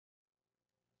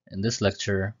In this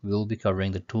lecture, we will be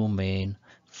covering the two main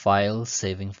file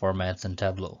saving formats in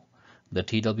Tableau, the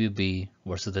TWB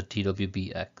versus the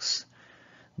TWBX.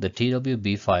 The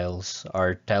TWB files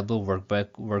are Tableau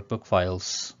workbook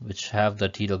files which have the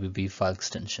TWB file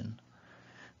extension.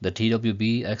 The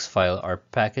TWBX file are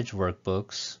package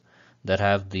workbooks that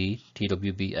have the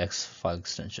TWBX file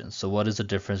extension. So what is the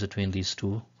difference between these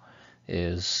two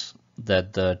is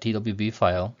that the TWB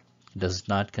file does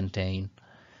not contain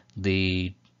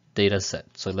the data set.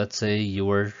 So let's say you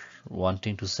were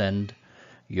wanting to send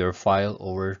your file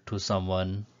over to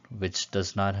someone which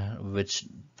does not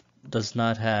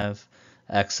have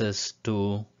access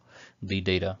to the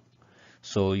data.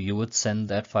 So you would send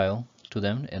that file to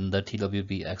them in the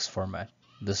TWBX format.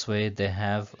 This way they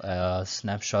have a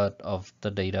snapshot of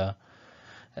the data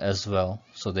as well,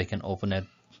 so they can open it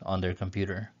on their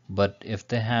computer. But if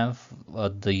they have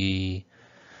the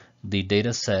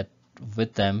data set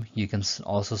with them, you can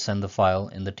also send the file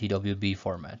in the TWB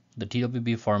format. The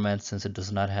TWB format, since it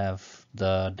does not have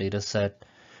the data set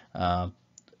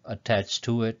attached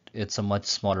to it, it's a much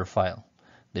smaller file.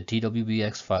 The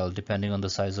TWBX file, depending on the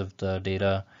size of the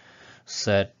data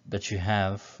set that you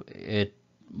have, it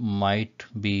might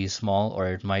be small or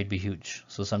it might be huge.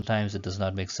 So sometimes it does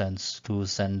not make sense to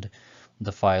send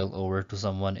the file over to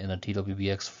someone in a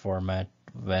TWBX format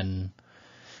when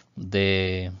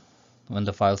the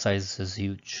file size is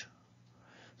huge.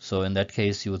 So in that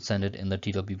case, you would send it in the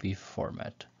TWB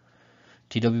format.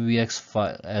 TWBX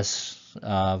file, as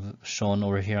shown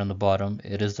over here on the bottom,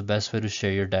 it is the best way to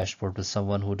share your dashboard with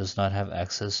someone who does not have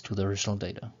access to the original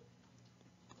data.